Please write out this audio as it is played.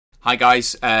Hi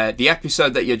guys, the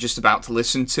episode that you're just about to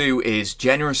listen to is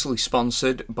generously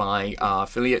sponsored by our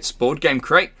affiliates Board Game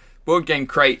Crate. Board Game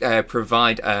Crate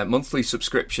provide a monthly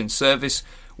subscription service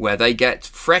where they get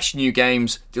fresh new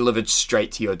games delivered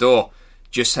straight to your door.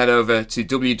 Just head over to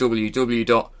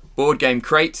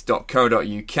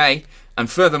www.boardgamecrate.co.uk,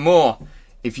 and furthermore,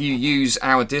 if you use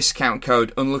our discount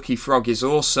code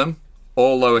UnluckyFrogIsAwesome,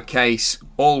 all lowercase,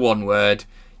 all one word,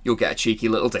 you'll get a cheeky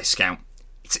little discount.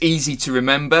 It's easy to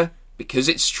remember because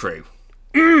it's true.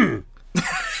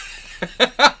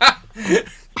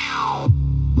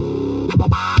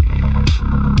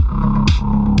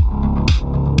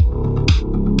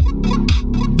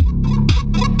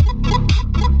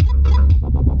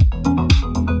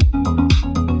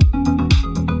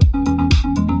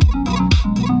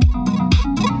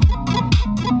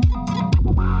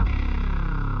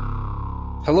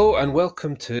 Hello and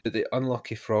welcome to the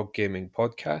Unlucky Frog Gaming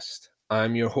Podcast.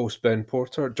 I'm your host Ben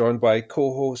Porter, joined by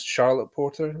co-host Charlotte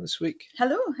Porter this week.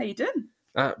 Hello, how you doing?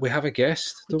 We have a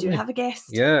guest, don't we? We do have a guest.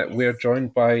 Yeah, yes. We're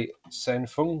joined by Sen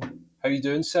Fung. How you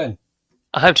doing, Sen?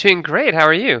 I'm doing great. How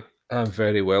are you? I'm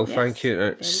very well, Yes, thank you.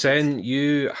 very Sen, good.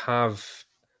 you have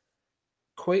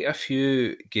quite a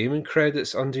few gaming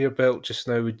credits under your belt just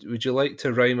now. Would you like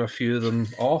to rhyme a few of them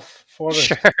off for us?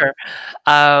 Sure.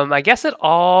 I guess it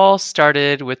all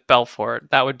started with Belfort.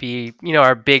 That would be,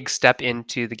 our big step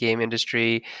into the game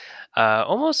industry.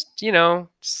 Almost,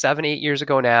 7-8 years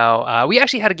ago now. We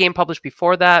actually had a game published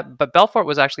before that, but Belfort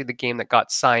was actually the game that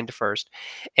got signed first.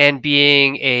 And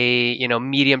being a,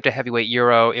 medium to heavyweight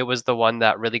Euro, it was the one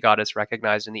that really got us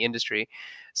recognized in the industry.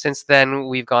 Since then,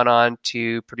 we've gone on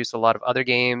to produce a lot of other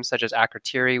games, such as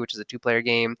Akrotiri, which is a 2-player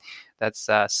game that's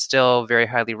still very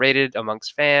highly rated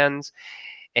amongst fans,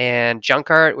 and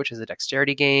Junkart, which is a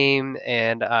dexterity game.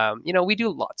 And, we do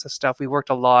lots of stuff. We worked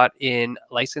a lot in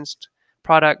licensed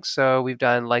products. So we've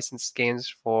done licensed games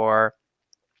for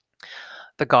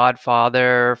The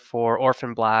Godfather, for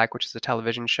Orphan Black, which is a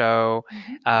television show,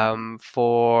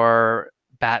 for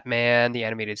Batman, the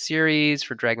animated series,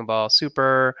 for Dragon Ball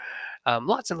Super,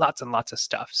 lots and lots and lots of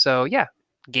stuff. So yeah,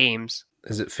 games.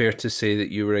 Is it fair to say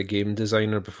that you were a game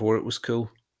designer before it was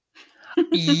cool?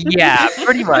 Yeah,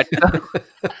 pretty much.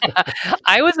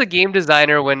 I was a game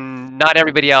designer when not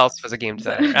everybody else was a game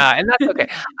designer, and that's okay.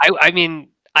 I mean,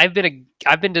 I've been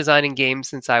designing games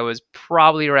since I was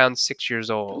probably around 6 years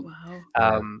old.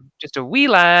 Wow. Just a wee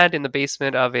lad in the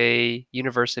basement of a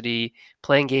university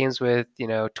playing games with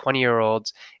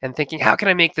 20-year-olds and thinking, how can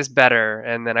I make this better?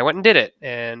 And then I went and did it,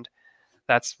 and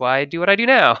that's why I do what I do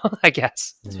now, I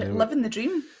guess. It's about living the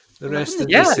dream. The rest, as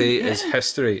Living the they dream. say, is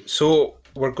history. So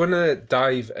we're going to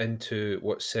dive into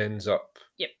what Sen's up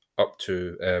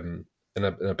to in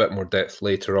a bit more depth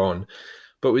later on.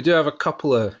 But we do have a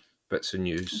couple of bits of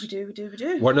news. We do.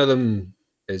 One of them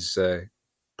is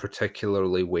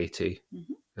particularly weighty,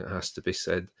 it has to be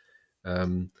said.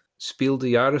 Spiel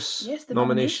des Jahres Yes, the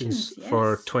nominations nominations,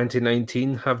 for yes.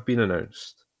 2019 have been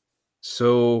announced.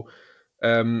 So,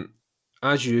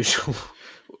 as usual,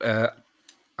 I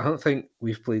don't think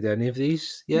we've played any of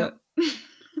these yet.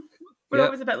 We're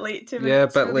always a bit late to it. Yeah, a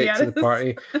bit late to the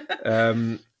party.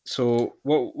 So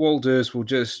what we'll do is we'll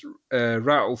just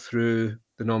rattle through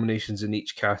the nominations in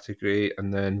each category,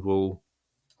 and then we'll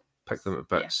pick them at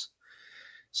bits.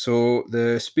 So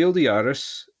the Spiel des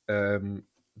Jahres,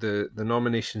 the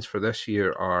nominations for this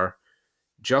year are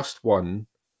Just One,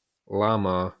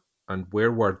 Llama, and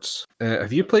Werewords.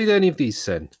 Have you played any of these,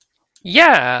 Sin?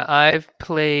 Yeah, I've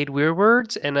played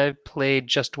Weirwords and I've played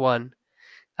Just One.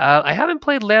 I haven't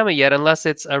played Llama yet, unless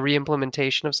it's a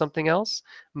re-implementation of something else,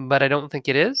 but I don't think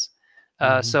it is.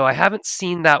 So I haven't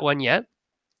seen that one yet.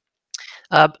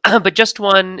 But Just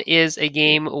One is a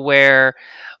game where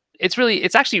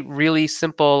it's actually really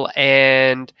simple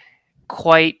and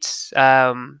quite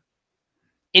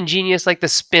ingenious, like the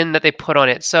spin that they put on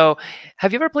it. So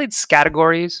have you ever played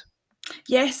Scattergories?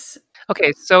 Yes.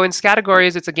 Okay, so in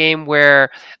Scattergories, it's a game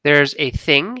where there's a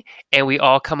thing, and we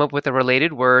all come up with a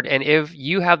related word, and if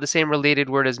you have the same related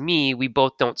word as me, we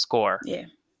both don't score. Yeah.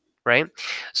 Right?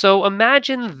 So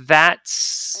imagine that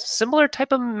similar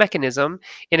type of mechanism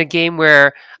in a game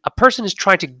where a person is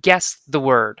trying to guess the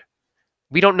word.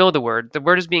 We don't know the word. The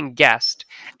word is being guessed,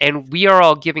 and we are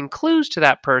all giving clues to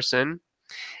that person,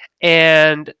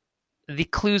 and the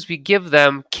clues we give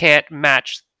them can't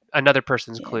match another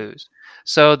person's clues.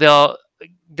 So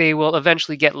they will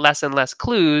eventually get less and less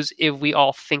clues if we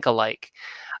all think alike.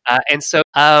 And so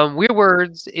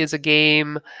Weirwords is a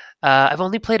game I've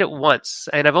only played it once,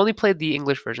 and I've only played the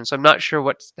English version, so I'm not sure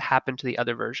what's happened to the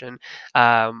other version.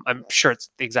 I'm sure it's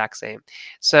the exact same.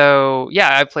 So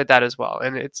yeah, I've played that as well,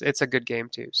 and it's a good game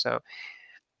too. So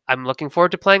I'm looking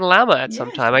forward to playing Llama at some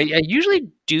Yes. time. I usually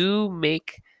do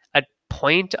make a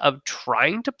point of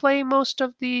trying to play most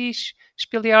of the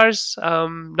Spiel des Jahres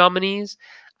nominees.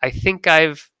 I think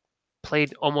I've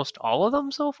played almost all of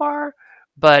them so far,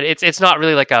 but it's not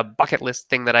really like a bucket list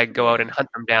thing that I go out and hunt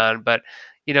them down. But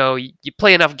you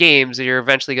play enough games, you're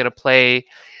eventually going to play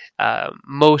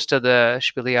most of the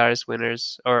Spiel des Jahres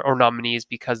winners or nominees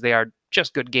because they are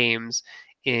just good games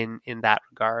in that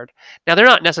regard. Now they're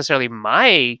not necessarily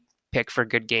my pick for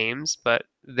good games, but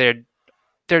they're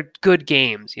good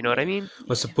games. You know what I mean?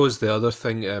 I suppose the other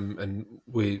thing, and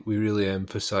we really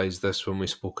emphasised this when we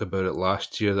spoke about it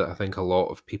last year, that I think a lot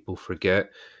of people forget,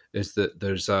 is that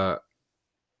there's a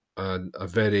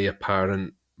very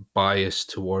apparent bias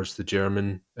towards the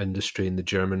German industry and the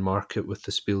German market with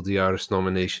the Spiel des Jahres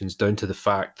nominations, down to the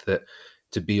fact that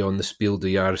to be on the Spiel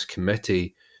des Jahres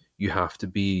committee, you have to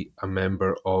be a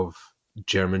member of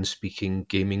German-speaking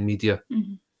gaming media.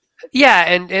 Mhm. Yeah,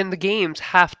 and the games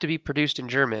have to be produced in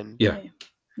German. Yeah.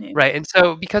 Yeah. Right, and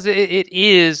so because it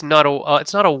is not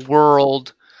it's not a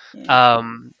world Yeah.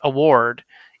 award,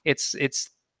 it's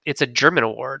a German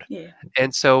award, Yeah.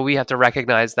 and so we have to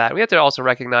recognize that. We have to also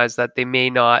recognize that they may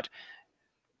not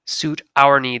suit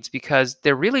our needs because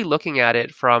they're really looking at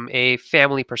it from a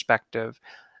family perspective,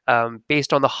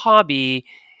 based on the hobby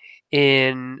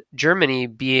in Germany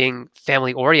being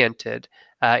family oriented.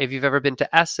 If you've ever been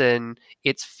to Essen,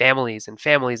 it's families and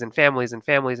families and families and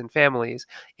families and families.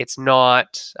 It's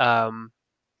not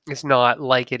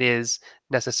like it is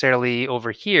necessarily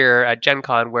over here at Gen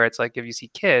Con, where it's like if you see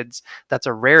kids, that's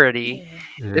a rarity.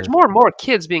 Yeah. There's more and more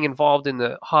kids being involved in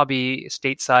the hobby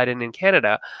stateside and in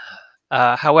Canada.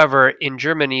 However, in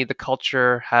Germany, the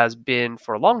culture has been,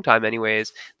 for a long time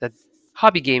anyways, that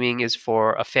hobby gaming is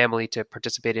for a family to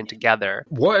participate in together.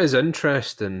 What is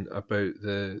interesting about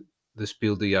the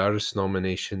Spiel des Jahres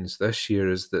nominations this year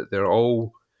is that they're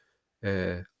all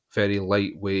very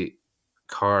lightweight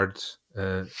cards,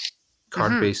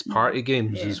 card-based party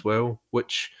games Yeah. as well,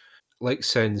 which, like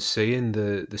Sen's saying,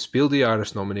 the Spiel des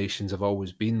Jahres nominations have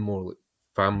always been more like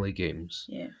family games,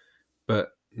 Yeah.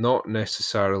 but not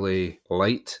necessarily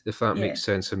light, if that Yeah. makes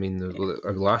sense. I mean,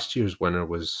 last year's winner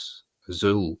was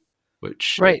Azul,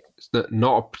 which Right. is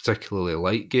not a particularly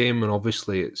light game, and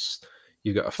obviously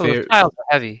you got a So the fair files are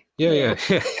heavy. yeah.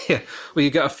 Well, you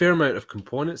got a fair amount of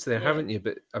components there, Yeah. haven't you?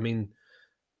 But I mean,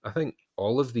 I think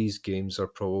all of these games are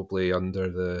probably under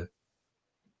the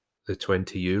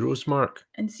 €20 mark.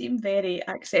 And seem very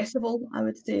accessible, I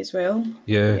would say as well.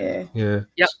 Yeah. Yeah.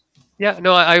 Yeah,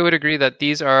 no, I would agree that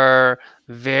these are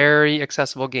very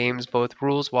accessible games, both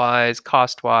rules-wise,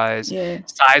 cost-wise, Yeah.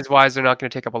 size-wise. They're not going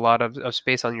to take up a lot of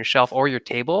space on your shelf or your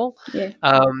table. Yeah.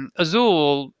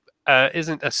 Azul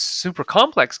isn't a super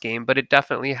complex game, but it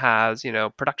definitely has,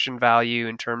 production value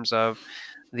in terms of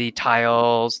the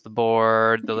tiles, the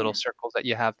board, the little circles that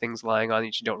you have things lying on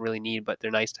that you don't really need, but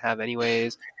they're nice to have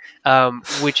anyways,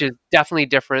 which is definitely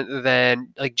different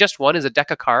than, like, just one is a deck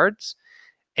of cards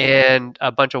and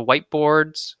a bunch of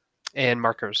whiteboards and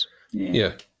markers.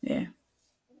 Yeah.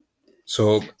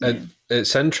 So Yeah.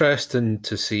 it's interesting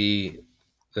to see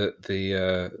that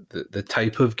the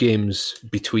type of games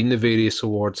between the various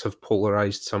awards have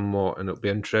polarized somewhat, and it'll be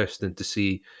interesting to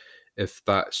see if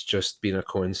that's just been a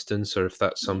coincidence or if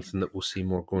that's something that we'll see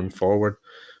more going forward,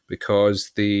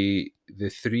 because the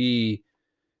three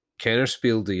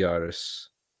Kennerspiel des Jahres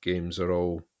games are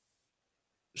all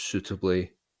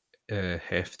suitably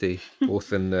hefty,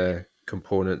 both in the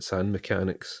components and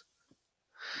mechanics.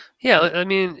 Yeah, I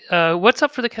mean, what's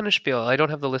up for the Kennerspiel? I don't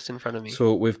have the list in front of me.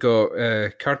 So we've got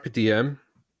Carpe Diem,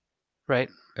 Right.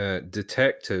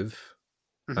 Detective,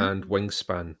 Mhm. and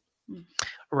Wingspan.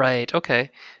 Right.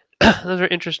 Okay. Those are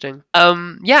interesting.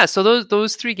 Yeah. So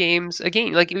those three games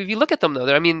again, like if you look at them though,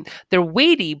 they're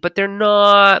weighty, but they're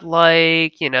not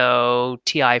like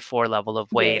TI4 level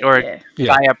of weight or Yeah.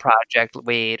 Gaia Project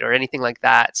weight or anything like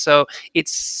that. So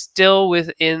it's still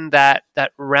within that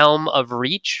realm of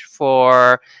reach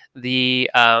for the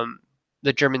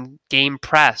German game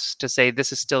press to say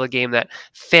this is still a game that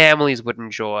families would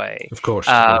enjoy. Of course.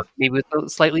 Maybe with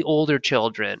slightly older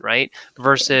children, right?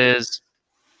 Versus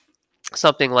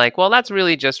something like, well, that's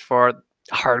really just for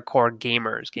hardcore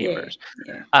gamers.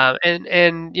 Yeah.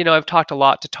 And I've talked a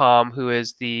lot to Tom, who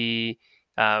is the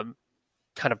kind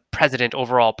of president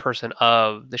overall person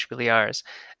of the Spiel des Jahres,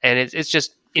 and it's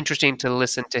just interesting to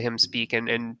listen to him speak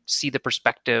and see the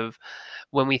perspective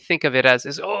when we think of it as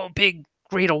this big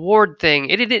great award thing.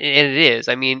 It is.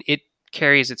 I mean, it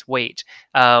carries its weight.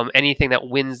 Anything that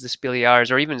wins the Spiel des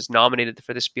Jahres or even is nominated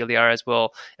for the Spiel des Jahres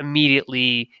will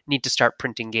immediately need to start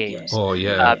printing games. Oh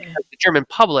yeah. Because the German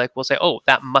public will say, "Oh,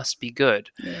 that must be good,"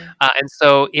 Yeah. and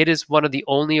so it is one of the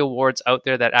only awards out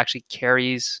there that actually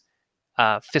carries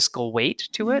fiscal weight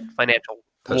to it, financial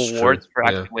That's rewards true, for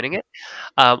actually yeah. winning it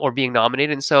or being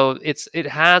nominated. And so it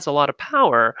has a lot of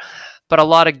power, but a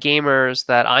lot of gamers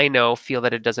that I know feel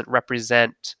that it doesn't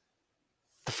represent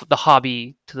the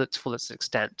hobby to its fullest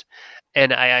extent.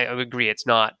 And I agree, it's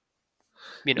not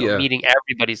Yeah. meeting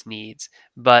everybody's needs,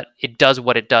 but it does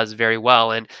what it does very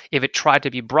well. And if it tried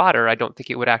to be broader, I don't think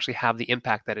it would actually have the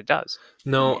impact that it does.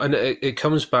 No, and it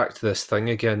comes back to this thing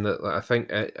again that I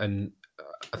think, and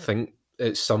I think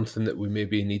it's something that we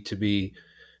maybe need to be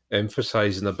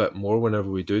emphasizing a bit more whenever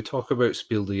we do talk about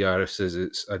Spiel des Jahres, is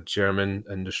it's a German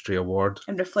industry award.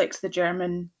 And reflects the German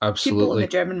people in Absolutely. the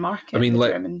German market. I mean, the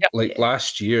like, German,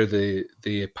 last year,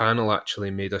 the panel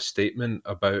actually made a statement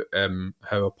about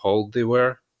how appalled they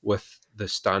were with the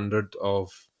standard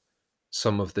of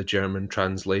some of the German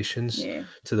translations,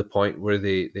 to the point where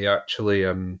they actually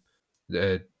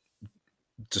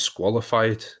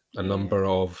disqualified a number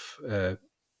of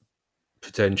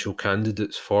potential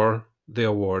candidates for the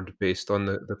award based on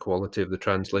the quality of the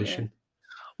translation.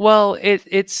 Well,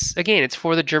 it's again, it's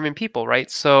for the German people, right?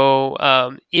 So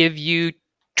if you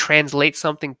translate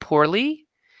something poorly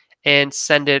and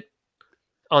send it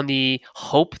on the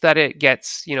hope that it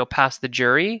gets, past the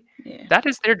jury, that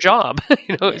is their job,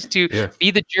 is to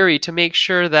be the jury, to make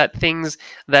sure that things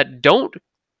that don't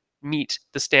meet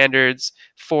the standards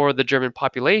for the German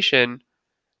population,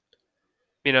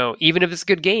 even if it's a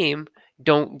good game,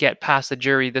 don't get past the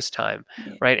jury this time,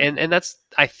 right? And that's,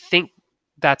 I think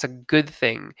that's a good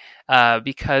thing,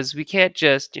 because we can't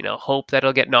just hope that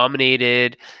it'll get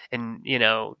nominated and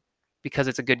because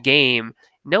it's a good game.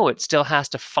 No, it still has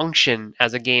to function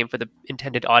as a game for the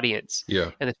intended audience.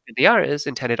 Yeah. And the artist's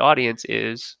intended audience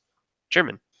is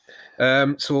German.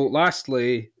 So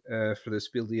lastly, for the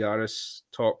Spiel des Jahres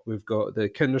talk, we've got the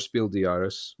Kinderspiel des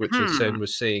Jahres, which as Sen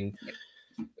was saying,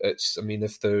 it's, I mean,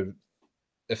 if there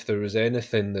was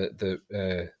anything that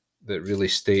really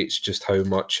states just how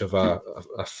much of a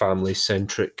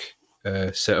family-centric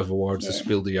set of awards the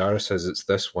Spiel des Jahres is, it's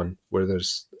this one, where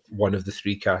there's one of the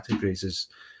three categories is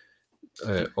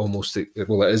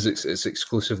it's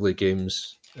exclusively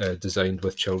games designed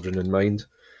with children in mind.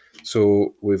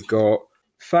 So we've got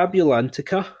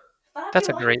Fabulantica. That's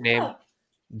a great name.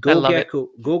 Go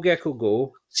Gecko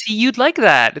Go. See, you'd like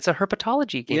that. It's a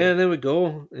herpetology game. Yeah, there we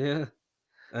go. Yeah.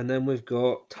 And then we've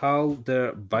got Tal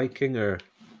der Vikinger.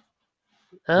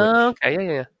 Oh, okay,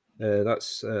 yeah.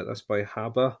 That's by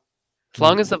Haba. As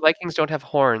long as the Vikings don't have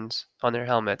horns on their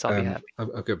helmets, I'll be happy.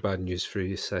 I've got bad news for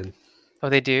you, Sen. Oh,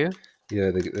 they do?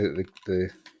 Yeah, the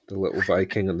little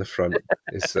Viking on the front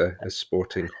is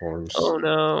sporting horns. Oh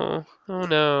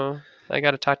no! I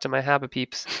got to talk to my Haba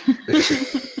peeps.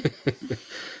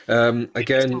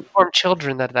 Again, inform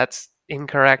children that's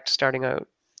incorrect starting out.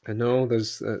 I know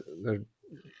they're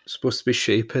supposed to be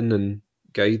shaping and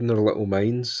guiding their little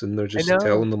minds, and they're just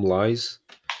telling them lies.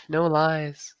 No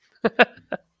lies.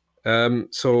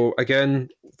 So again,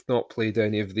 I've not played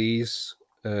any of these,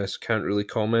 so can't really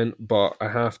comment. But I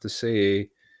have to say,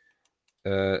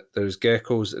 there's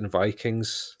geckos and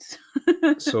Vikings,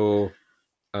 so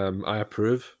I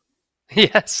approve.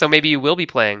 Yes, so maybe you will be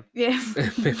playing. Yes.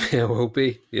 Maybe I will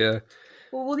be, yeah.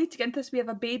 Well, we'll need to get into this. We have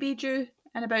a baby due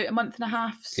in about a month and a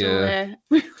half, so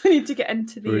we need to get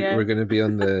into the... We're going to be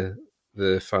on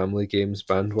the family games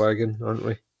bandwagon, aren't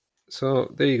we?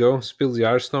 So, there you go. Spiel des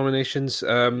Jahres nominations.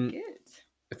 Good.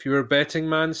 If you were a betting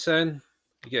man, Sen,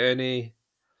 you get any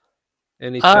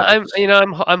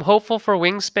I'm hopeful for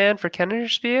Wingspan for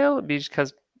Kennerspiel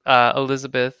because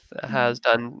Elizabeth has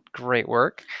done great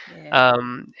work,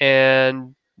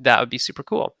 and that would be super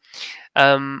cool.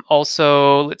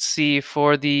 Also, let's see,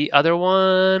 for the other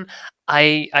one,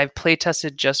 I've play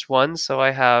tested just one, so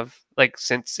I have,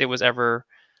 since it was ever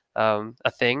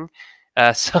a thing,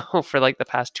 so for the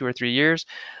past 2 or 3 years.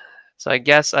 So I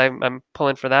guess I'm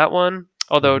pulling for that one.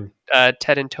 Although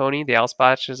Ted and Tony, the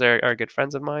Alspatches, are good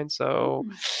friends of mine, so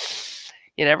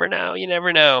you never know.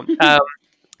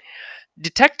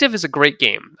 Detective is a great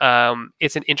game.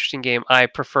 It's an interesting game. I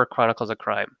prefer Chronicles of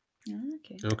Crime.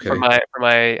 Okay. For my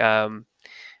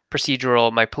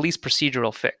procedural, my police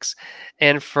procedural fix,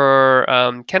 and for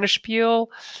Kennerspiel,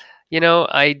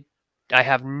 I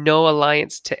have no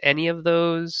alliance to any of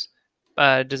those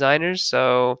designers,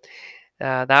 so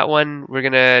that one we're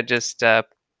gonna just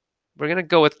we're gonna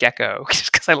go with Gecko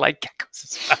just because I like geckos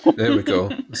as well. There we go.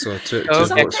 So two Oh,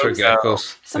 votes for Gecko.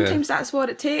 geckos. Sometimes that's what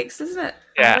it takes, isn't it?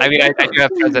 Yeah, I mean, I do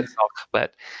have friends at Salk,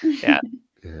 but yeah.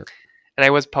 Yeah. And I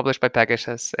was published by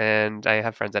Pegasus, and I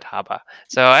have friends at Haba.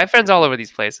 So I have friends all over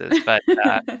these places, but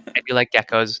I do like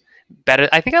geckos better.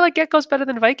 I think I like geckos better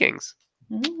than Vikings.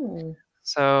 Ooh.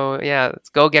 So yeah, let's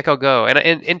go Gecko go,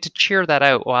 and to cheer that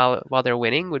out while they're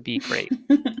winning would be great,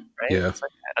 right? Yeah.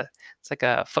 It's like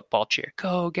a football cheer.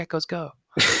 Go Geckos go!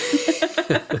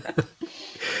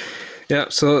 Yeah,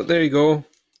 so there you go.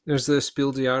 There's the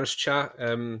Spiel des Jahres chat.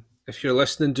 If you're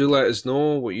listening, do let us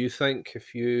know what you think.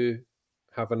 If you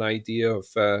have an idea of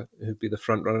who'd be the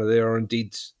front runner there, or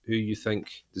indeed who you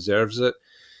think deserves it.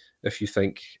 If you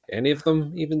think any of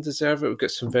them even deserve it, we've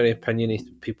got some very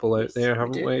opinionated people out there,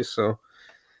 haven't we? So,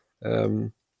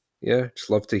 yeah, just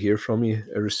love to hear from you,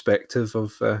 irrespective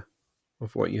of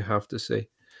what you have to say.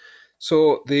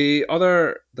 So the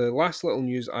last little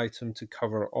news item to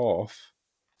cover off.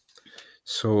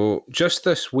 So just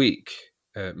this week,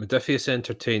 Modiphius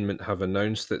Entertainment have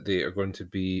announced that they are going to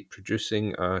be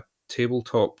producing a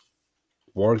tabletop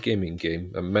wargaming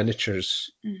game, a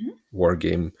miniatures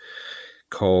wargame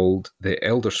called The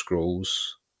Elder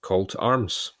Scrolls Call to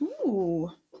Arms. Ooh.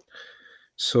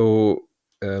 So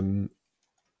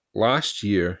last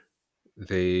year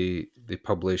they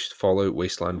published Fallout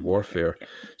Wasteland Warfare.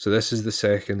 So this is the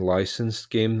second licensed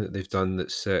game that they've done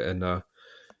that's set in a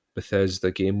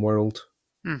Bethesda game world.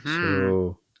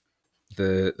 So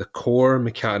the core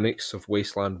mechanics of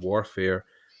Wasteland Warfare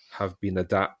have been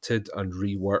adapted and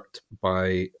reworked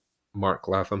by Mark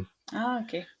Latham. Ah,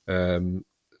 okay.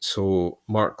 So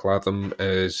Mark Latham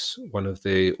is one of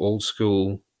the old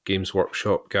school Games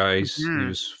Workshop guys. He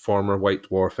was former White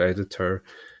Dwarf editor,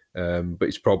 but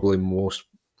he's probably most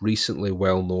recently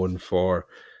well known for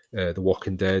the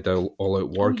Walking Dead All Out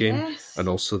War game, and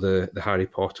also the Harry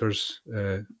Potter's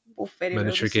both very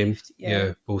miniature well game. received.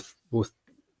 Yeah, both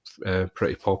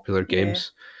pretty popular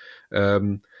games.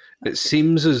 It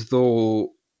seems as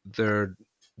though they're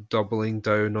doubling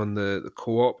down on the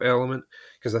co-op element,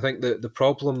 because I think the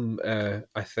problem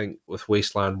I think with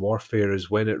Wasteland Warfare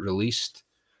is when it released,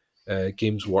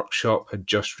 Games Workshop had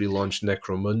just relaunched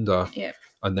Necromunda,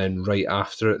 and then right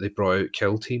after it they brought out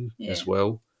Kill Team as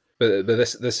well. But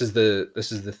this is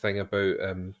the thing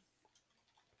about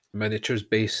miniatures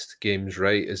based games,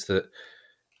 right? Is that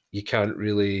you can't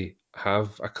really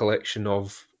have a collection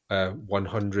of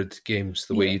 100 games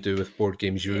the way you do with board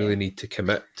games. You really need to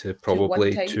commit to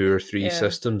probably 2 or 3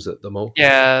 systems at the most.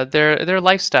 Yeah, they're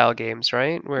lifestyle games,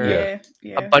 right? Where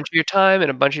a bunch of your time and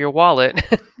a bunch of your wallet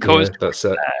goes towards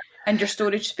that. And your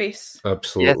storage space.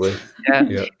 Absolutely.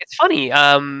 Yes. It's funny.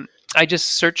 I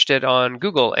just searched it on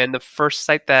Google, and the first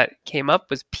site that came up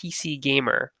was PC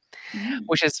Gamer,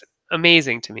 which is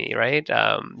amazing to me, right?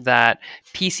 That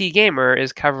PC Gamer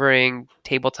is covering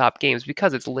tabletop games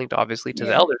because it's linked obviously to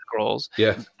the Elder Scrolls,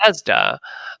 Bethesda,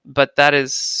 but that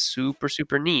is super,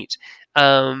 super neat.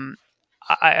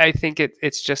 I think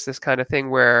it's just this kind of thing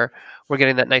where we're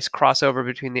getting that nice crossover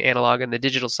between the analog and the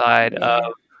digital side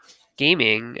of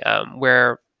gaming,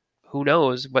 where who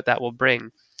knows what that will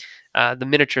bring. The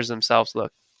miniatures themselves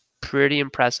look pretty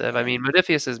impressive. I mean,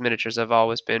 Modiphius's miniatures have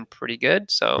always been pretty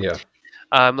good, so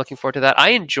I'm looking forward to that.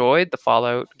 I enjoyed the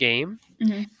Fallout game.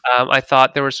 I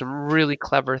thought there were some really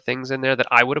clever things in there that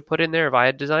I would have put in there if I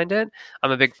had designed it.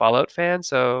 I'm a big Fallout fan,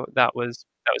 so that was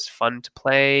fun to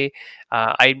play.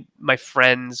 My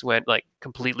friends went like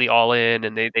completely all in,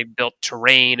 and they built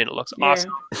terrain, and it looks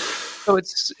awesome. So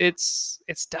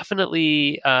it's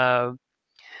definitely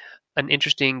an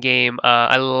interesting game.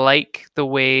 I like the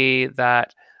way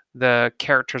that the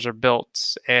characters are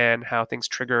built and how things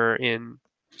trigger in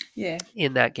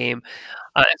that game.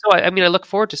 So I mean, I look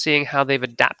forward to seeing how they've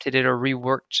adapted it or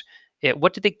reworked it.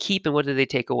 What did they keep and what did they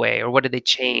take away, or what did they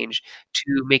change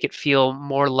to make it feel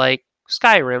more like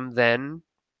Skyrim than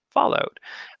Fallout?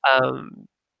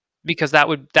 Because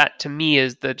that to me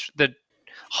is the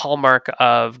hallmark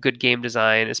of good game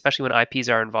design, especially when IPs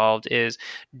are involved, is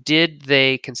did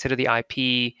they consider the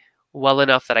IP well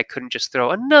enough that I couldn't just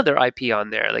throw another IP on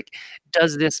there? Like,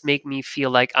 does this make me feel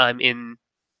like I'm in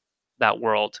that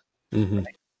world? Right?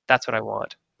 That's what I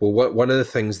want. Well, one of the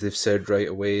things they've said right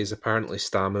away is apparently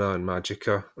stamina and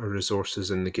magicka are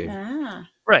resources in the game.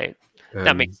 Right.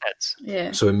 That makes sense.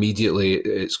 Yeah. So immediately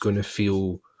it's going to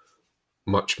feel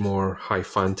much more high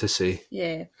fantasy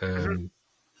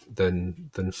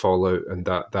than Fallout, and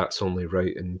that's only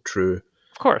right and true.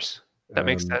 Of course. That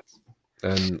makes sense.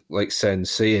 And like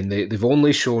Sen's saying, they've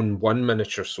only shown one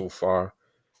miniature so far,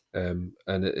 and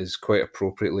it is quite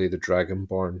appropriately the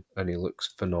Dragonborn, and he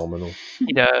looks phenomenal.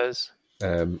 He does.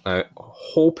 I'm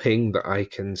hoping that I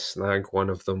can snag one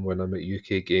of them when I'm at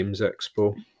UK Games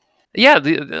Expo. Yeah,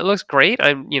 it looks great.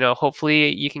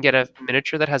 Hopefully you can get a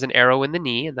miniature that has an arrow in the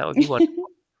knee, and that would be wonderful.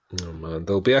 Oh man,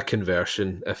 there'll be a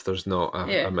conversion if there's not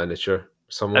a miniature.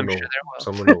 I'm sure there will.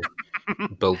 Someone will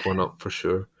build one up for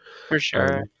sure. For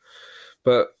sure.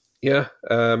 But yeah,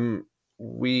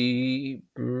 we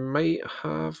might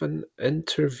have an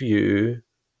interview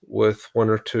with one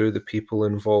or two of the people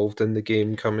involved in the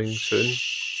game coming soon.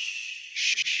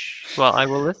 Well, I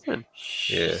will listen.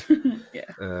 Yeah.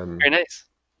 Very nice.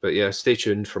 But yeah, stay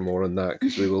tuned for more on that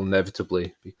because we will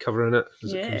inevitably be covering it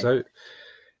as it comes out.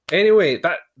 Anyway,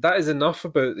 that is enough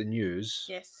about the news.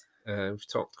 Yes. We've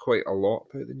talked quite a lot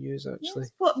about the news, actually.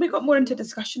 Yes. Well, we got more into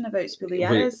discussion about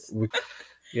Spooliaris.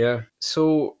 Yeah.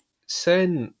 So,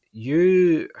 Sen,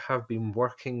 you have been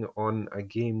working on a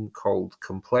game called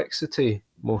Complexity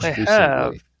most recently.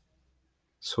 Have.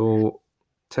 So,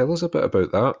 tell us a bit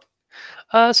about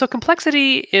that. So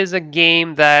Complexity is a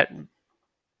game that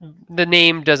the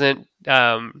name doesn't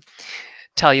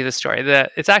tell you the story.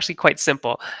 It's actually quite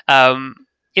simple.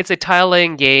 It's a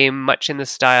tile-laying game, much in the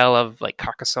style of like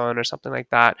Carcassonne or something like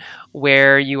that,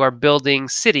 where you are building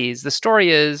cities. The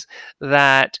story is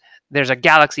that there's a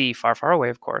galaxy far, far away,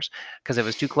 of course, because if it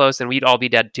was too close, then we'd all be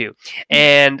dead too.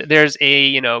 And there's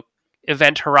a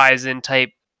event horizon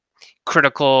type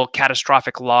critical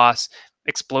catastrophic loss,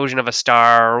 explosion of a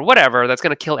star or whatever that's going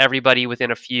to kill everybody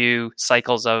within a few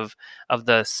cycles of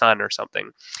the sun or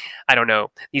something. I don't know.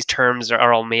 These terms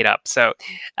are all made up. So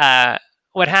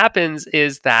what happens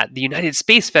is that the United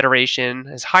Space Federation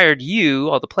has hired you,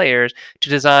 all the players, to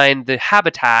design the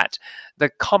habitat, the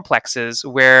complexes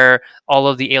where all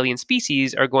of the alien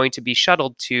species are going to be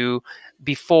shuttled to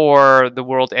before the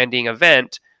world-ending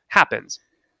event happens.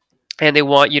 And they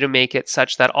want you to make it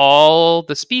such that all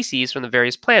the species from the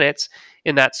various planets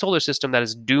in that solar system that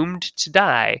is doomed to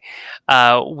die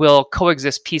will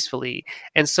coexist peacefully.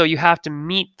 And so you have to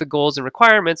meet the goals and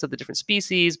requirements of the different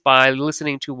species by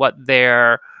listening to what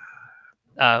their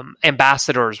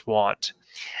ambassadors want.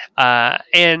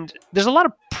 And there's a lot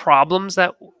of problems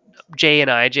that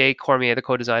Jay Cormier, the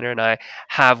co-designer, and I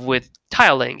have with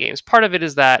tile-laying games. Part of it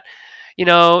is that, in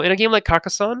a game like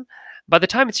Carcassonne, by the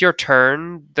time it's your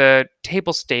turn, the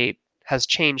table state has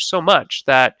changed so much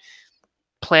that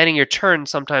planning your turn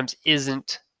sometimes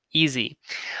isn't easy.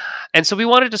 And so we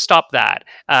wanted to stop that.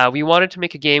 We wanted to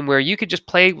make a game where you could just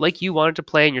play like you wanted to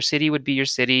play, and your city would be your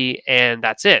city, and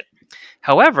that's it.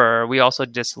 However, we also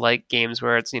dislike games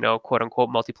where it's, quote unquote,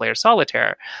 multiplayer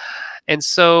solitaire. And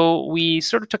so we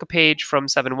sort of took a page from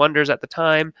Seven Wonders at the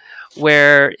time,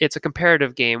 where it's a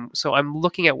comparative game. So I'm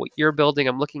looking at what you're building.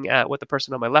 I'm looking at what the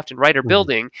person on my left and right are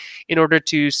building in order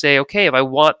to say, okay, if I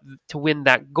want to win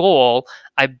that goal,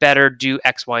 I better do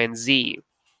X, Y, and Z.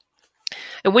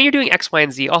 And when you're doing X, Y,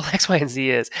 and Z, all X, Y, and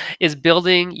Z is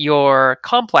building your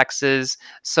complexes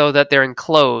so that they're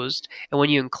enclosed. And when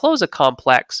you enclose a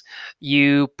complex,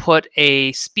 you put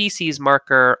a species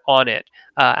marker on it,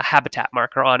 a habitat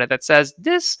marker on it that says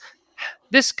this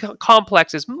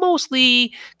complex is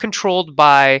mostly controlled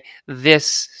by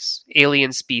this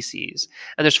alien species.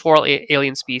 And there's 4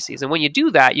 alien species. And when you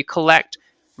do that, you collect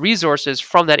resources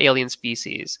from that alien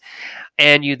species.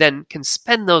 And you then can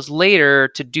spend those later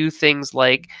to do things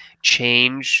like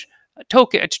change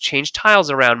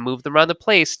tiles around, move them around the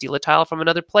place, steal a tile from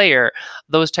another player,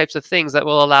 those types of things that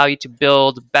will allow you to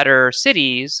build better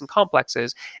cities and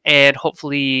complexes and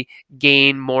hopefully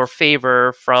gain more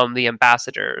favor from the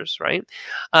ambassadors, right?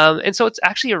 And so it's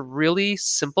actually a really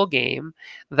simple game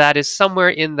that is somewhere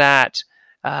in that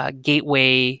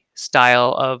gateway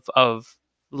style of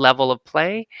level of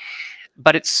play,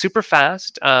 but it's super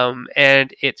fast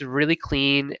and it's really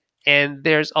clean, and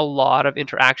there's a lot of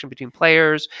interaction between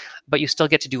players, but you still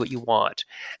get to do what you want.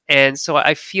 And so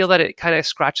I feel that it kind of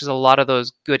scratches a lot of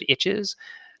those good itches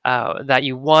that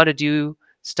you want to do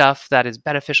stuff that is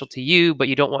beneficial to you, but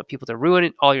you don't want people to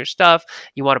ruin all your stuff.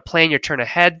 You want to plan your turn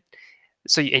ahead,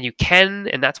 and you can,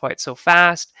 and that's why it's so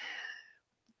fast,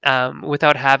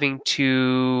 without having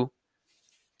to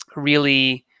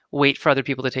really wait for other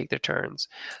people to take their turns.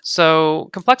 So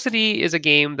Complexity is a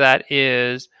game that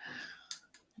is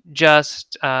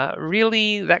just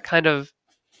really that kind of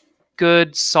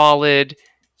good, solid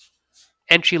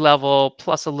entry level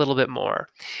plus a little bit more.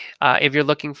 If you're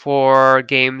looking for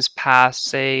games past,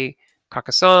 say,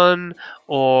 Carcassonne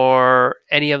or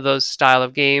any of those style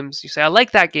of games, you say, I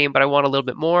like that game, but I want a little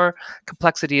bit more,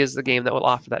 Complexity is the game that will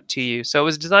offer that to you. So it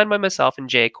was designed by myself and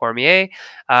Jay Cormier.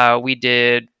 We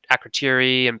did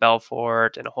Akrotiri and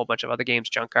Belfort and a whole bunch of other games,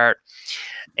 Junk Art.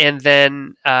 And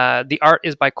then the art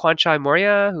is by Kwanchai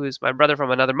Moria, who is my brother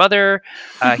from another mother.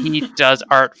 He does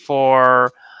art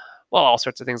for, well, all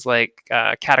sorts of things like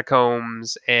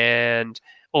Catacombs and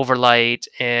Overlight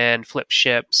and Flip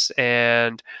Ships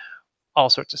and all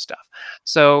sorts of stuff.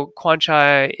 So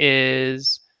Kwanchai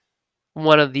is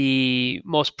one of the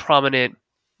most prominent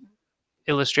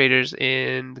illustrators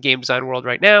in the game design world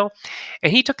right now,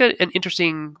 and he took an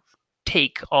interesting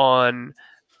take on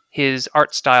his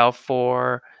art style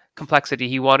for Complexity.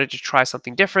 He wanted to try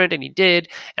something different, and he did,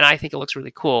 and I think it looks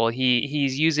really cool.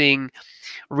 He's using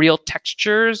real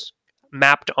textures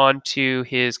mapped onto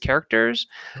his characters,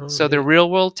 so the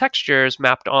real world textures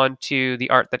mapped onto the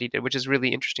art that he did, which is really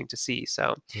interesting to see.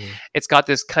 So it's got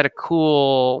this kind of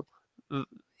cool,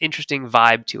 interesting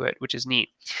vibe to it, which is neat.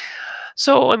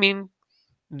 So, I mean,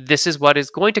 this is what is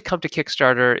going to come to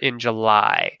Kickstarter in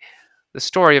July. The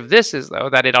story of this is, though,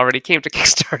 that it already came to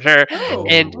Kickstarter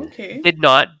and did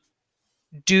not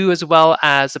do as well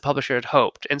as the publisher had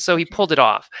hoped. And so he pulled it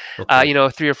off, 3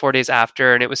 or 4 days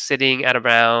after, and it was sitting at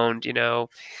around,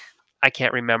 I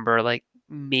can't remember, like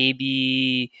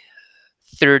maybe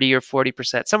 30 or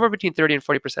 40%, somewhere between 30 and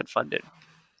 40% funded.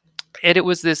 And it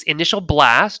was this initial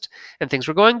blast, and things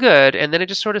were going good, and then it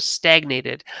just sort of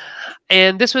stagnated.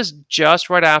 And this was just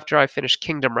right after I finished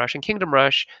Kingdom Rush, and Kingdom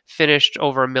Rush finished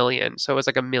over $1 million, so it was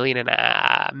like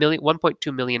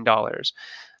 $1.2 million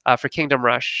for Kingdom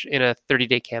Rush in a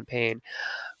 30-day campaign.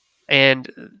 And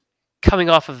coming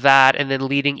off of that, and then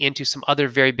leading into some other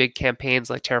very big campaigns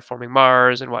like Terraforming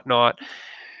Mars and whatnot,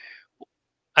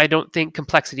 I don't think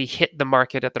Complexity hit the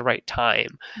market at the right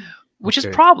time. Which is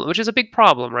a big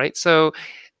problem, right? So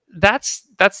that's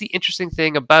the interesting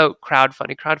thing about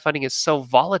crowdfunding. Crowdfunding is so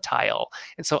volatile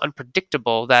and so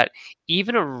unpredictable that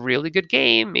even a really good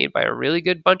game made by a really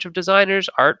good bunch of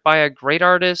designers, art by a great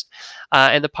artist,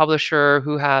 and the publisher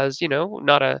who has, he's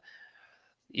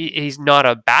not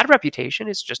a bad reputation,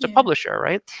 it's just a publisher,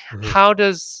 right? Mm-hmm.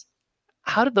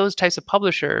 How do those types of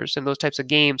publishers and those types of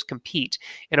games compete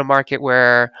in a market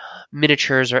where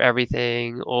miniatures are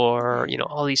everything, or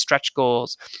all these stretch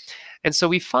goals? And so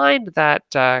we find that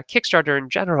Kickstarter in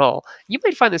general, you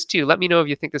might find this too, let me know if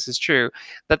you think this is true,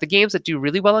 that the games that do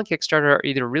really well on Kickstarter are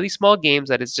either really small games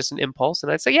that is just an impulse,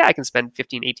 and I'd say, yeah, I can spend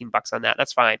 $15-18 on that,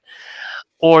 that's fine.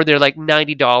 Or they're like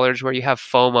 $90 where you have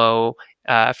FOMO,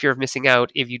 fear of missing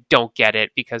out if you don't get it,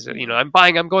 because I'm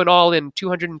going all in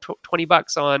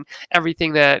 $220 on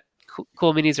everything that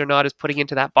Cool Minis or Not is putting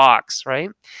into that box,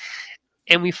 right?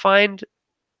 And we find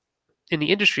in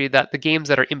the industry that the games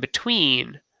that are in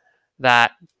between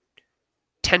that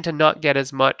tend to not get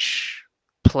as much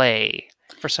play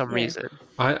for some reason.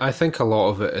 I think a lot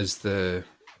of it is the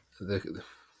I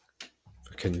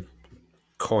can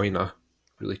coin a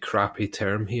really crappy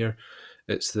term here.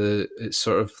 It's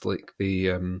sort of like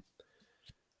the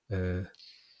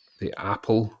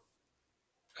Apple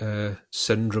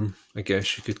syndrome, I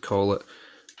guess you could call it,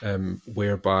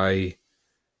 whereby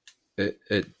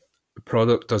the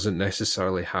product doesn't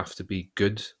necessarily have to be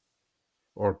good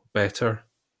or better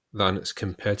than its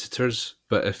competitors,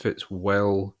 but if it's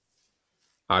well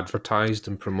advertised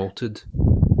and promoted,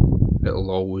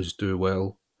 it'll always do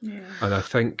well. Yeah. And I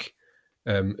think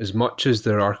as much as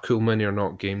there are Cool Mini or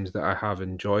Not games that I have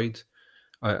enjoyed,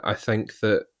 I think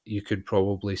that you could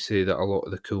probably say that a lot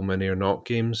of the Cool Mini or Not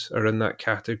games are in that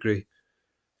category,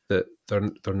 that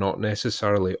they're not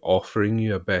necessarily offering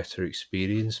you a better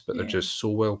experience, but they're just so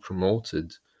well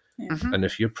promoted. Yeah. Mm-hmm. And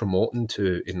if you're promoting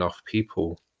to enough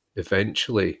people,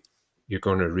 eventually you're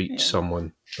going to reach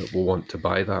someone that will want to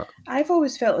buy that. I've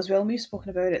always felt as well, we've spoken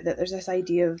about it, that there's this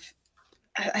idea of,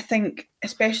 I think,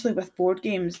 especially with board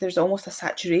games, there's almost a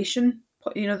saturation.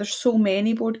 There's so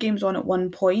many board games on at one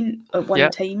point, at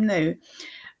one time now.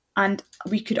 And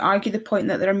we could argue the point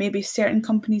that there are maybe certain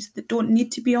companies that don't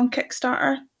need to be on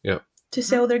Kickstarter to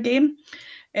sell their game.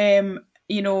 And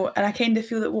I kind of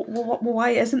feel that,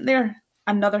 why isn't there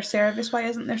another service? Why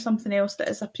isn't there something else that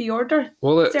is a pre-order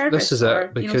service? This is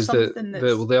it, because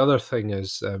the other thing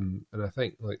is, and I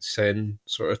think like Sen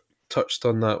sort of touched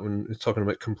on that when we're talking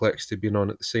about Complexity being on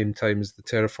at the same time as the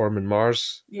Terraforming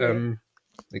Mars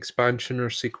expansion or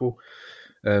sequel,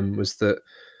 was that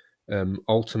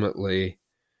ultimately,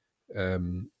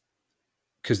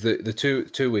 because the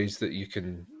two ways that you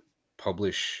can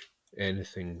publish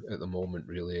anything at the moment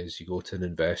really is you go to an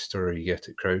investor or you get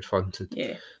it crowdfunded.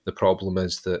 Yeah. The problem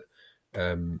is that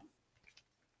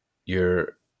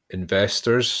your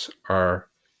investors are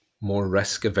more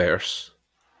risk averse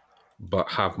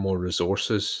but have more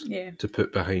resources to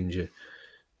put behind you.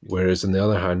 Whereas on the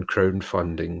other hand,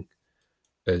 crowdfunding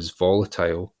is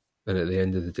volatile And at the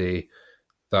end of the day,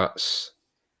 that's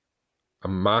a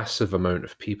massive amount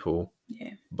of people,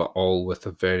 but all with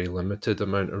a very limited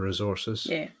amount of resources.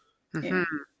 Yeah. Mm-hmm.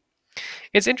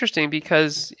 It's interesting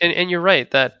because, and you're right,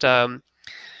 that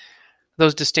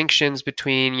those distinctions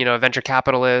between, a venture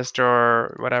capitalist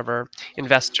or whatever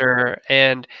investor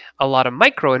and a lot of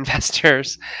micro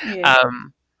investors,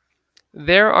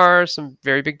 there are some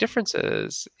very big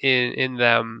differences in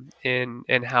them,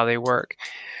 in how they work.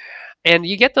 And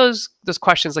you get those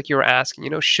questions like you were asking,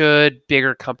 should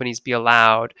bigger companies be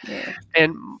allowed? Yeah.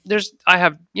 And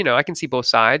I can see both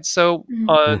sides. So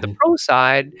on the pro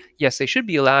side, yes, they should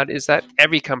be allowed, is that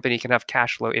every company can have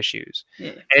cash flow issues.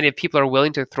 Yeah. And if people are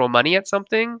willing to throw money at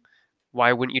something,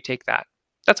 why wouldn't you take that?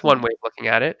 That's one way of looking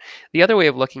at it. The other way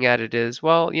of looking at it is,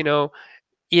 well,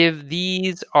 if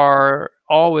these are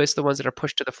always the ones that are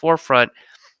pushed to the forefront,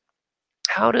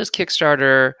 how does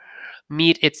Kickstarter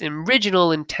meet its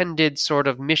original intended sort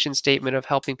of mission statement of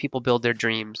helping people build their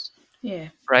dreams? Yeah.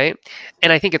 Right.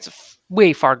 And I think it's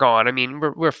way far gone. I mean,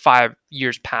 we're 5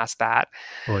 years past that.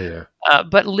 Oh yeah.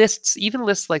 But even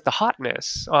lists like the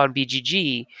Hotness on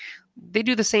BGG, they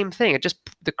do the same thing. It just,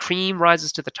 the cream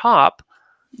rises to the top.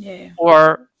 Yeah.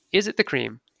 Or is it the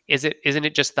cream? Isn't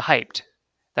it just the hyped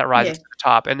that rises to the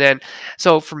top? And then,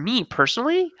 so for me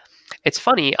personally, it's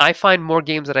funny. I find more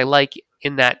games that I like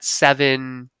in that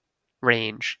 7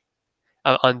 range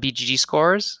on BGG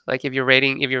scores. Like if you're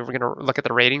going to look at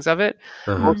the ratings of it,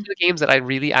 most of the games that I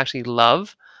really actually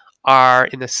love are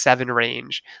in the 7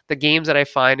 range. The games that I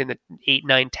find in the 8,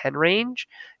 9, 10 range,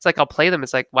 it's like I'll play them.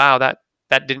 It's like, wow, that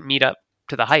didn't meet up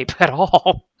to the hype at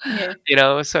all.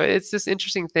 Yeah. So it's this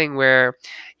interesting thing where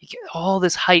you get all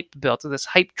this hype built, this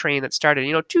hype train that started,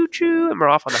 choo choo, and we're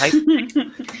off on the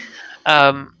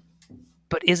hype.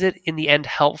 But is it in the end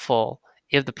helpful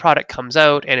if the product comes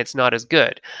out and it's not as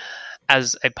good?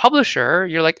 As a publisher,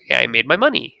 you're like, yeah, I made my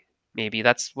money. Maybe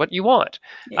that's what you want.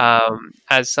 Yeah.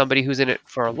 As somebody who's in it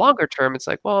for a longer term, it's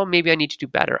like, well, maybe I need to do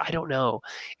better. I don't know.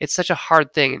 It's such a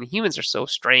hard thing, and humans are so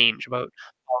strange about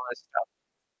all this stuff.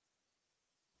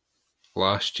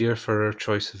 Last year for our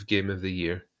choice of game of the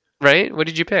year, right? What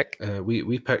did you pick?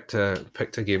 We picked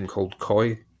a game called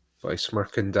Koi by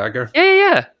Smirk and Dagger.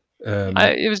 Yeah.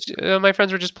 It was my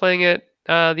friends were just playing it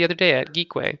the other day at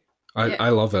Geekway. I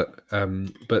love it.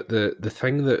 But the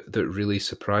thing that really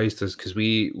surprised us, because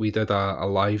we did a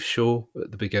live show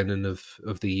at the beginning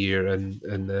of the year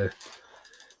in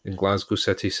Glasgow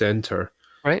City Centre.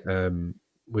 Right.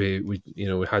 We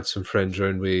had some friends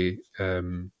around.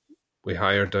 We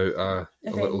hired out a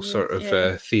little sort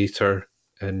of theatre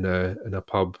in a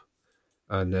pub,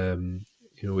 and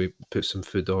we put some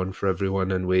food on for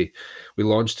everyone, and we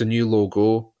launched a new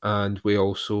logo, and we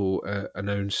also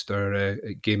announced our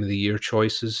Game of the Year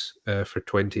choices for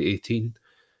 2018.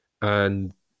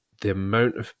 And the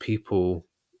amount of people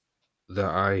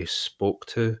that I spoke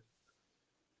to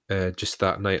just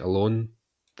that night alone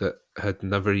that had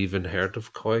never even heard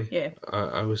of Koi,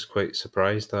 I was quite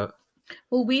surprised at.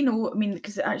 Well, we know,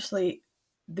 because actually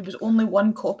there was only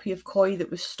one copy of Koi that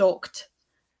was stocked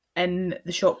in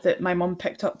the shop that my mum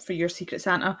picked up for your Secret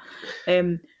Santa,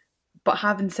 but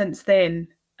having since then,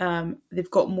 they've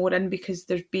got more in, because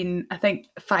there's been, I think,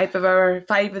 5 of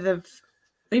the,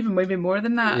 even maybe more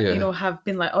than that, have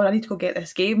been like, oh, I need to go get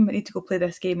this game, I need to go play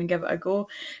this game and give it a go.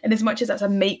 And as much as that's a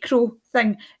micro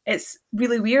thing, it's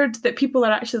really weird that people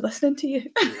are actually listening to you.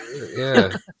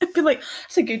 Yeah. I'd be like,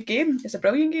 it's a good game, it's a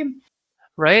brilliant game.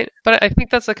 Right? But I think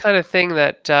that's the kind of thing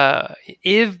that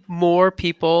if more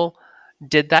people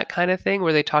did that kind of thing,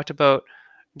 where they talked about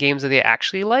games that they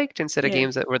actually liked instead of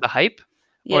games that were the hype,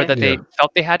 or that they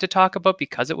felt they had to talk about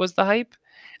because it was the hype,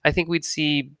 I think we'd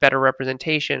see better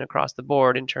representation across the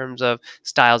board in terms of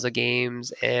styles of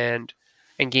games and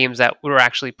games that were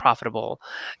actually profitable.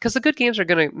 Because the good games are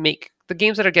going to make, the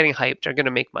games that are getting hyped are going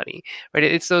to make money, right?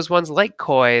 It's those ones like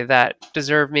Koi that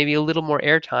deserve maybe a little more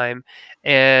airtime,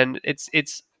 and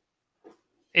it's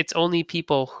only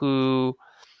people who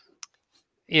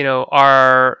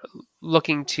are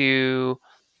looking to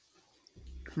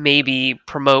maybe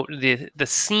promote the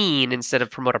scene instead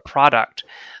of promote a product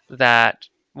that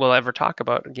will ever talk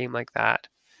about a game like that.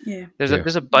 Yeah.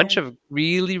 There's a bunch of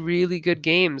really, really good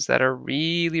games that are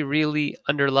really, really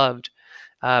underloved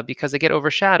because they get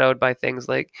overshadowed by things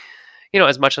like,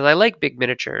 as much as I like big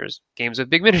miniatures, games with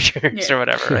big miniatures or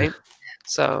whatever, right?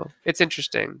 So it's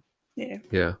interesting.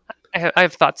 Yeah. I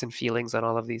have thoughts and feelings on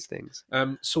all of these things.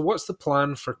 So what's the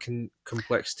plan for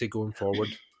Complexity going forward?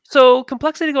 So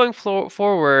Complexity going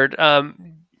forward,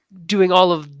 doing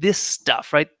all of this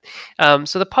stuff, right?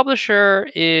 So the publisher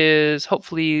is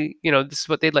hopefully, this is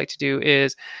what they'd like to do,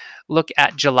 is look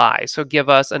at July. So give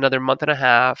us another month and a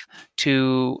half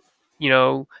to,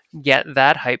 get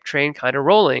that hype train kind of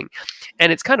rolling.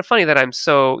 And it's kind of funny that I'm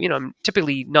I'm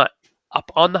typically not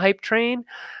up on the hype train,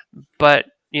 but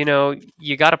you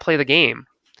got to play the game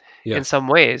in some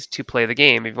ways to play the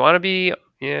game. If you want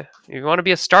to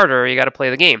be a starter, you got to play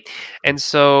the game. And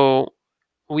so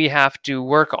we have to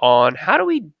work on how do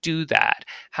we do that?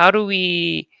 How do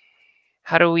we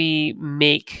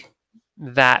make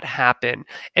that happen?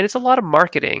 And it's a lot of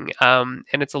marketing, and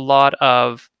it's a lot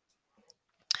of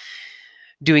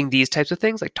doing these types of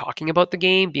things, like talking about the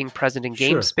game, being present in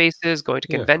game spaces, going to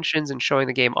conventions and showing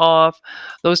the game off.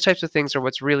 Those types of things are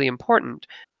what's really important.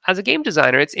 As a game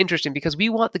designer, it's interesting because we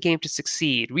want the game to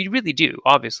succeed. We really do.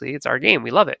 Obviously, it's our game. We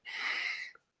love it.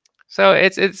 So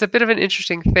it's a bit of an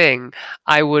interesting thing.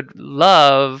 I would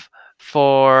love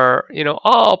for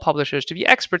all publishers to be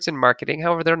experts in marketing.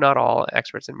 However, they're not all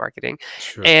experts in marketing.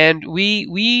 Sure. And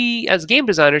we as game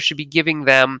designers should be giving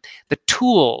them the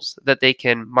tools that they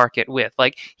can market with.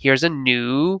 Like, here's a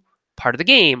new part of the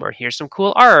game, or here's some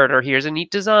cool art, or here's a neat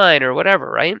design, or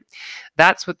whatever, right?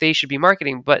 That's what they should be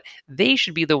marketing, but they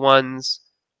should be the ones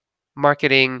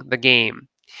marketing the game.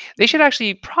 They should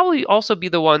actually probably also be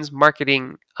the ones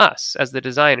marketing us as the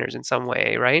designers in some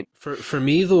way, right? For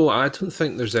me, though, I don't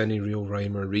think there's any real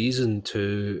rhyme or reason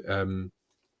to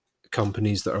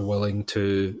companies that are willing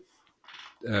to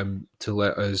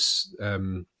let us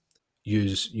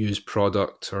use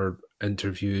product or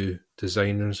interview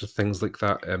designers or things like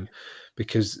that,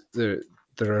 because there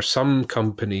are some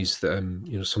companies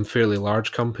that some fairly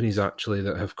large companies actually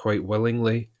that have quite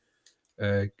willingly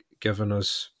given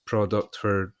us product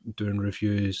for doing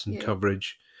reviews and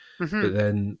coverage, but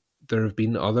then there have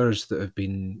been others that have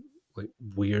been like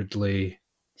weirdly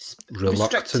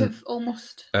reluctant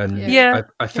almost, and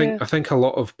I think a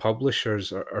lot of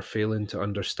publishers are failing to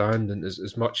understand, and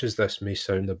as much as this may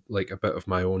sound like a bit of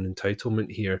my own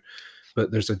entitlement here,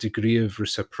 but there's a degree of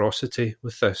reciprocity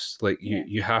with this. Like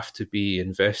you have to be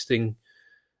investing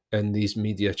in these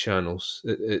media channels.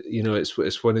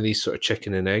 It's one of these sort of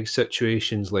chicken and egg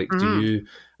situations. Like, do you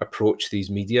approach these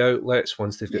media outlets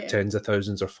once they've got tens of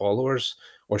thousands of followers,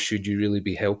 or should you really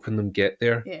be helping them get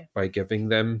there by giving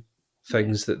them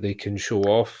things that they can show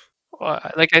off? Well,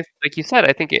 like you said,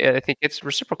 I think it's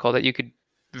reciprocal, that you could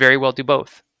very well do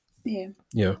both. Yeah.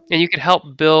 And you could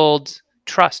help build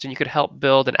trust, and you could help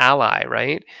build an ally,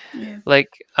 right? Yeah. Like,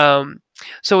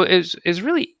 so it's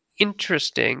really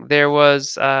interesting. There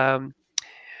was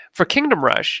for Kingdom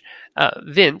Rush,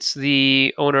 Vince,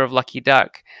 the owner of Lucky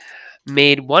Duck,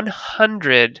 made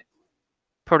 100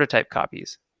 prototype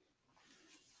copies.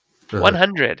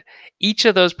 100. Each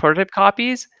of those prototype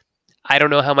copies, I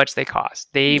don't know how much they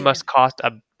cost. They must cost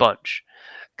a bunch,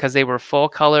 because they were full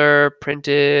color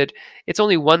printed. It's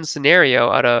only one scenario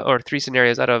or three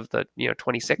scenarios out of the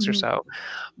 26 or so,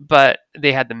 but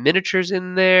they had the miniatures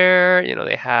in there.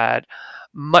 They had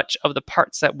much of the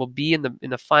parts that will be in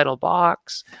the final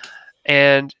box,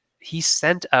 and he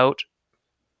sent out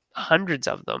hundreds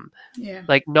of them.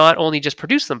 Like, not only just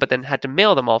produced them, but then had to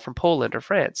mail them all from Poland or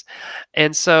France.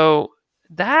 And so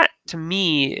that, to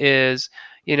me, is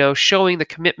showing the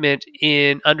commitment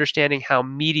in understanding how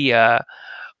media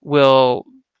will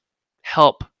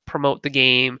help promote the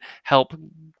game, help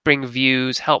bring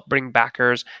views, help bring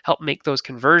backers, help make those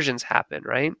conversions happen,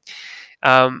 right?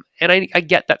 And I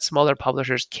get that smaller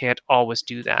publishers can't always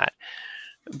do that,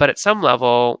 but at some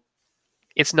level,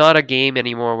 it's not a game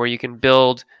anymore where you can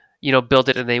build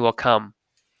it and they will come.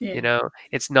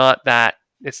 It's not that.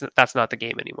 That's not the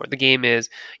game anymore. The game is,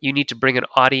 you need to bring an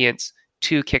audience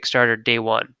to Kickstarter day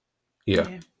one. Yeah.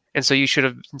 And so you should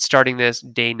have been starting this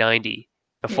day 90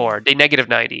 before, day negative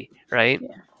 90, right?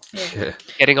 Yeah.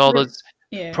 Getting all those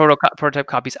prototype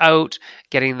copies out,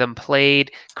 getting them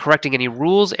played, correcting any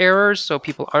rules errors so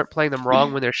people aren't playing them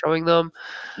wrong when they're showing them.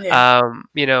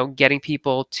 Getting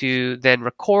people to then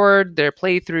record their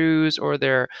playthroughs or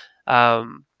their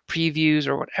previews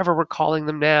or whatever we're calling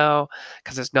them now,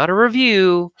 because it's not a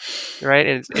review, right?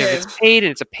 And if it's paid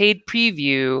and it's a paid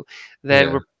preview,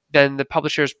 then then the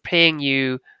publisher is paying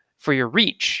you for your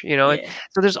reach,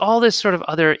 So there's all this sort of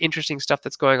other interesting stuff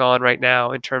that's going on right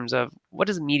now in terms of how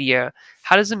does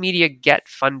the media get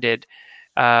funded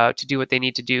to do what they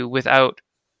need to do without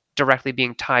directly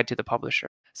being tied to the publisher.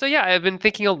 So I've been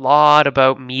thinking a lot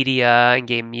about media and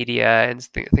game media and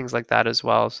things like that as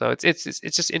well. So it's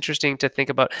just interesting to think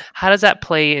about, how does that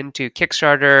play into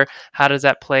Kickstarter? How does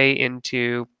that play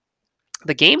into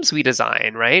the games we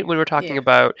design, right? When we're talking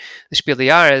about the Spiel des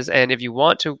Jahres, and if you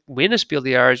want to win a Spiel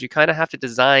des Jahres, you kind of have to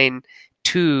design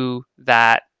to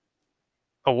that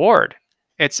award.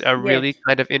 It's a really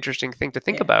kind of interesting thing to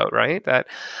think about, right? That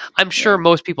I'm sure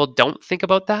most people don't think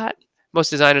about that. Most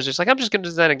designers are just like, I'm just going to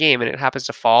design a game, and it happens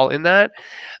to fall in that.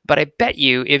 But I bet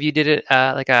you, if you did it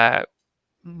like a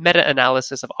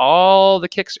meta-analysis of all the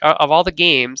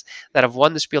games that have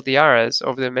won the Spiel des Jahres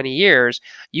over the many years,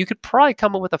 you could probably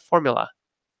come up with a formula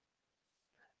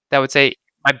that would say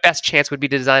my best chance would be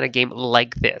to design a game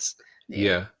like this.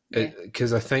 Yeah,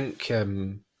 because I think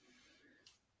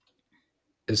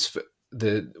is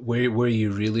where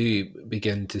you really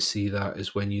begin to see that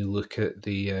is when you look at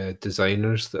the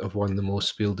designers that have won the most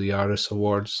Spiel des Jahres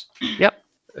awards. Yep,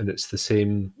 and it's the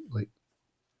same like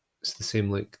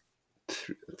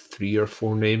 3 or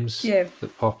 4 names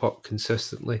that pop up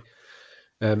consistently.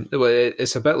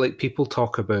 It's a bit like people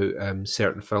talk about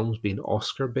certain films being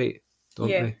Oscar bait, don't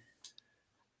they?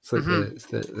 It's like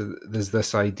there's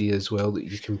this idea as well that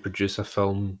you can produce a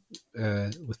film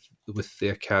with the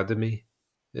Academy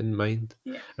in mind.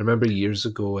 I remember years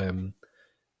ago, do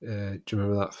you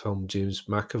remember that film James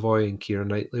McAvoy and Keira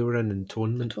Knightley were in,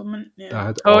 Atonement? That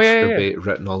had Oscar bait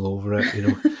written all over it. You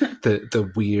know,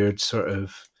 the weird sort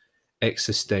of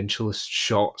existentialist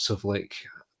shots of like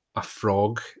a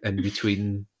frog in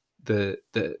between the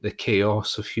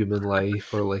chaos of human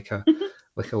life, or like a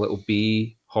little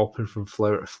bee hopping from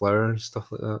flower to flower and stuff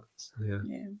like that.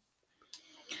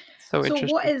 So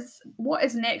what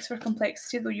is next for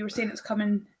Complexity, though? You were saying it's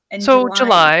coming in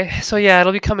July. So yeah,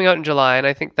 it'll be coming out in July, and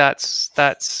I think that's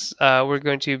we're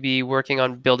going to be working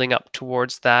on building up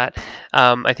towards that.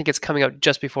 I think it's coming out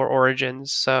just before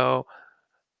Origins. So,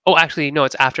 actually, no,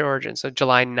 it's after Origins. So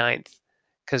July 9th,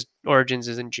 because Origins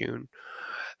is in June.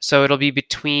 So it'll be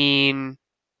between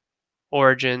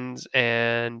Origins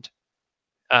and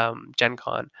Gen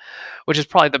Con, which is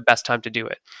probably the best time to do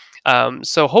it.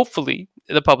 So hopefully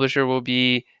the publisher will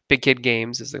be Big Kid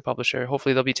Games is the publisher.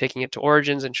 Hopefully they'll be taking it to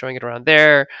Origins and showing it around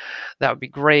there. That would be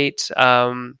great.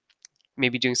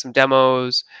 Maybe doing some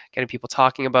demos, getting people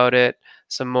talking about it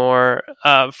some more.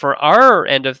 For our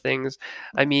end of things,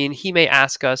 I mean, he may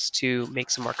ask us to make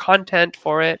some more content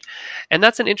for it. And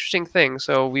that's an interesting thing.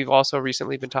 So we've also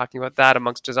recently been talking about that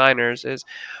amongst designers is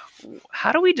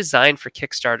how do we design for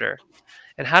Kickstarter?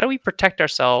 And how do we protect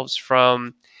ourselves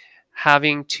from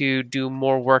having to do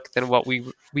more work than what we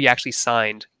actually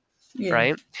signed,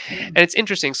 right? And it's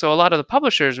interesting. So a lot of the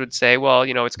publishers would say, well,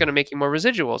 it's going to make you more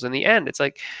residuals. In the end, it's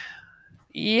like,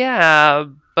 yeah,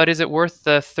 but is it worth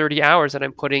the 30 hours that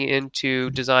I'm putting into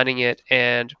designing it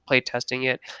and play testing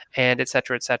it and et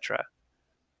cetera,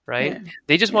 right?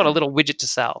 They just want a little widget to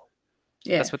sell.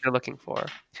 That's what they're looking for.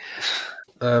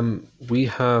 We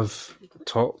have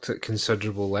talked at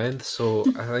considerable length, so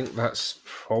I think that's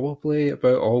probably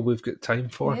about all we've got time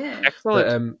for.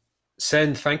 Excellent. But,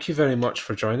 Sen, thank you very much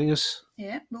for joining us.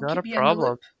 Not a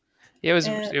problem. It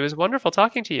was wonderful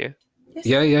talking to you.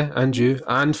 Yes. And you,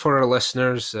 and for our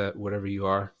listeners, wherever you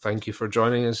are, thank you for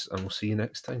joining us, and we'll see you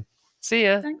next time. See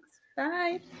ya. Thanks.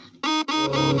 Bye.